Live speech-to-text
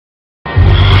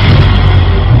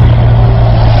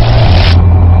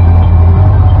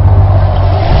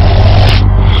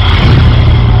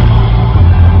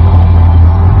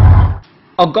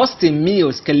Augustine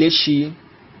Mills Kelechi,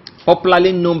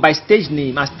 popularly known by stage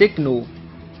name as Tekno,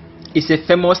 is a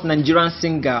famous Nigerian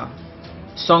singer,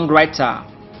 songwriter,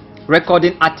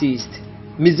 recording artist,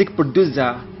 music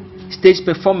producer, stage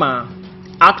performer,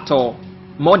 actor,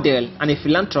 model, and a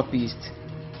philanthropist.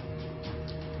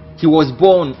 He was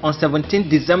born on 17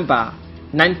 December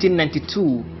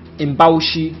 1992 in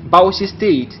Bauchi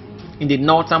State in the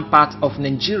northern part of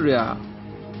Nigeria.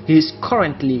 He is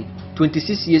currently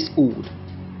 26 years old.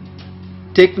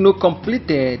 Tekno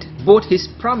completed both his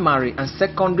primary and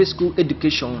secondary school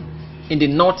education in the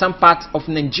northern part of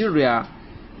Nigeria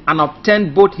and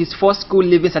obtained both his first school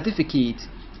leaving certificate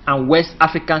and West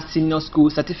African Senior School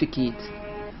certificate.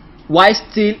 While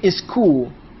still in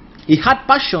school, he had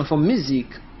passion for music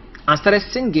and started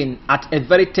singing at a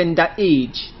very tender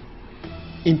age.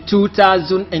 In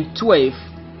 2012,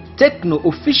 Tekno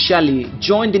officially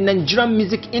joined the Nigerian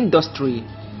music industry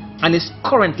and is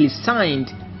currently signed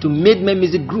to Madman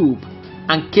Music Group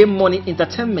and K-Money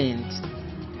Entertainment.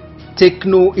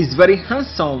 Tekno is very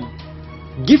handsome,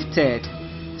 gifted,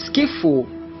 skillful,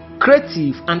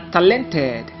 creative, and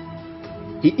talented.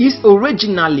 He is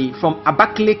originally from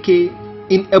Abakaliki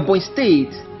in Ebonyi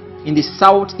State in the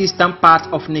southeastern part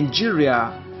of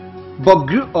Nigeria, but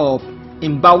grew up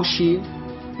in Bauchi,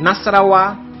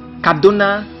 Nasarawa,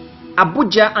 Kaduna,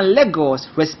 Abuja, and Lagos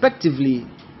respectively.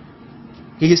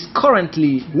 He is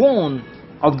currently one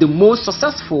of the most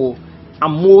successful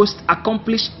and most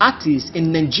accomplished artists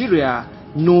in Nigeria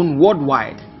known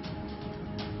worldwide.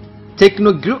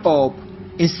 Tekno grew up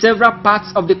in several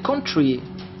parts of the country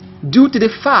due to the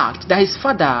fact that his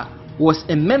father was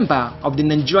a member of the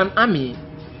Nigerian army.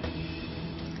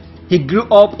 He grew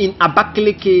up in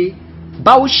Abakaliki,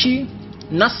 Bauchi,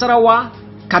 Nasarawa,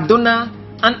 Kaduna,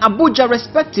 and Abuja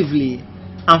respectively,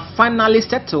 and finally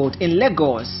settled in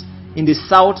Lagos in the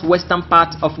southwestern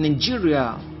part of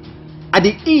Nigeria. At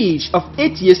the age of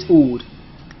 8 years old,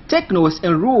 Tekno was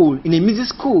enrolled in a music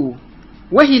school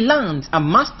where he learned and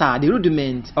mastered the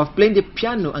rudiments of playing the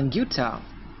piano and guitar.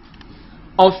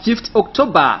 On 5th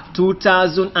October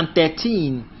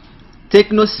 2013,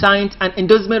 Tekno signed an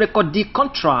endorsement record deal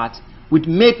contract with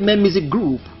Madman Music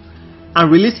Group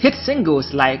and released hit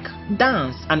singles like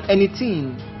Dance and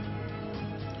Anything.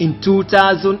 In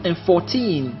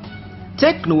 2014,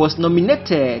 Tekno was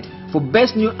nominated for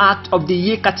Best New Act of the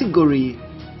Year category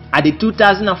at the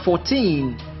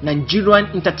 2014 Nigerian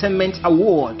Entertainment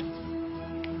Award.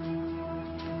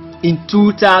 In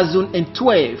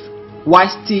 2012, while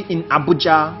still in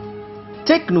Abuja,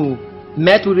 Tekno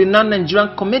met with renowned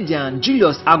Nigerian comedian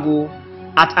Julius Agu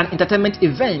at an entertainment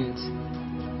event.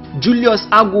 Julius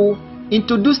Agu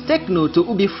introduced Tekno to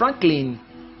Ubi Franklin,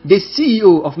 the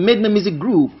CEO of Madman Music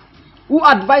Group, who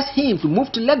advised him to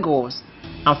move to Lagos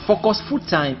and focus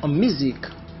full-time on music.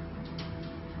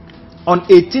 On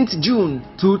 18th June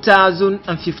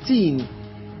 2015,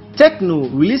 Tekno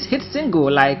released hit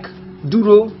singles like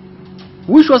Duro,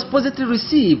 which was positively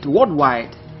received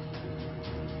worldwide.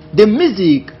 The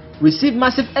music received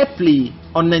massive airplay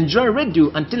on Nigerian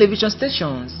radio and television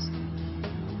stations.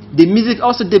 The music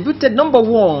also debuted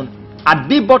 #1 at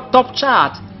Billboard Top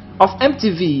Chart of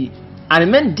MTV and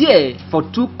remained there for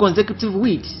 2 consecutive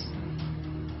weeks.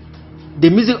 The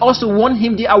music also won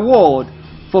him the award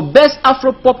for Best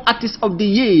Afro-Pop Artist of the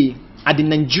Year at the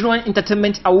Nigerian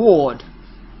Entertainment Award.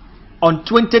 On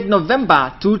 20th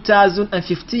November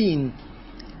 2015,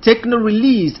 Tekno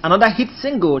released another hit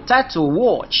single titled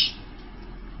Watch.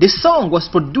 The song was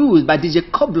produced by DJ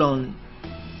Coblon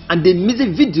and the music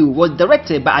video was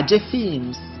directed by Ajay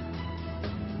Films.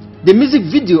 The music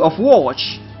video of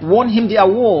Watch won him the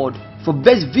award for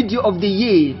Best Video of the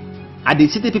Year at the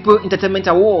City People Entertainment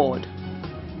Award.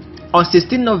 On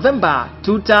 16 November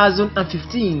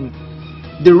 2015,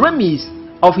 the remix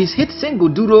of his hit single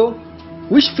Duro,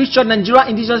 which featured Nigerian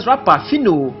indigenous rapper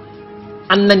Fino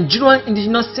and Nigerian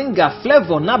indigenous singer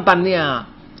Flavor Nabania,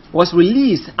 was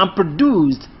released and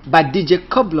produced by DJ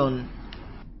Coblon.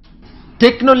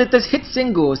 Tekno's latest hit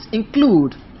singles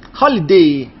include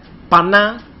Holiday,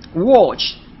 Pana,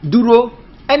 Watch, Duro,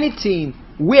 Anything,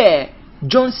 Where,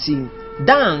 Johnson,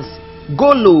 Dance,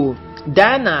 Golo,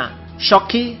 Diana,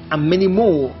 Shoki, and many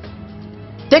more.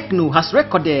 Tekno has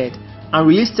recorded and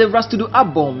released several studio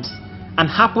albums and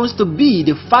happens to be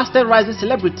the fastest rising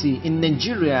celebrity in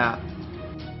Nigeria.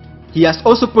 He has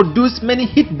also produced many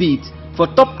hit beats for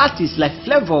top artists like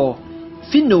Flavor,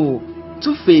 Fino,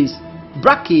 Two-Face,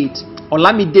 Bracket,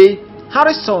 Olamide,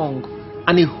 Harrison,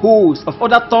 and a host of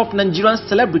other top Nigerian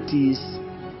celebrities.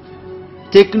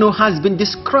 Tekno has been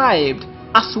described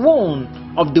as one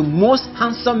of the most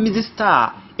handsome music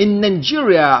stars in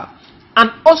Nigeria and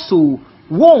also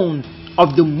one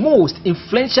of the most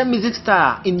influential music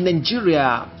star in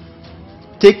Nigeria.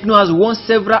 Tekno has won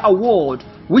several awards,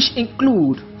 which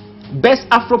include Best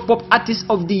Afro-Pop Artist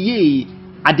of the Year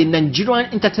at the Nigerian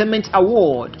Entertainment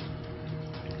Award,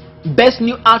 Best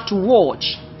New Art to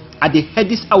Watch at the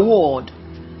Headies Award,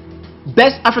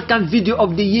 Best African Video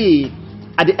of the Year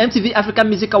at the MTV African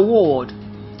Music Award,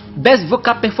 Best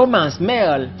Vocal Performance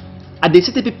Male at the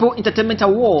City People Entertainment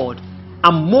Award,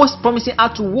 and Most Promising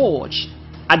Art to Watch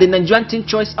at the Nigerian Teen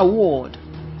Choice Award.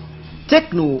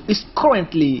 Tekno is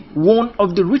currently one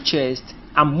of the richest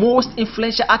and most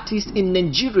influential artists in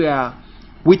Nigeria,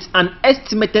 with an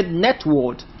estimated net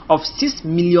worth of $6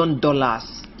 million.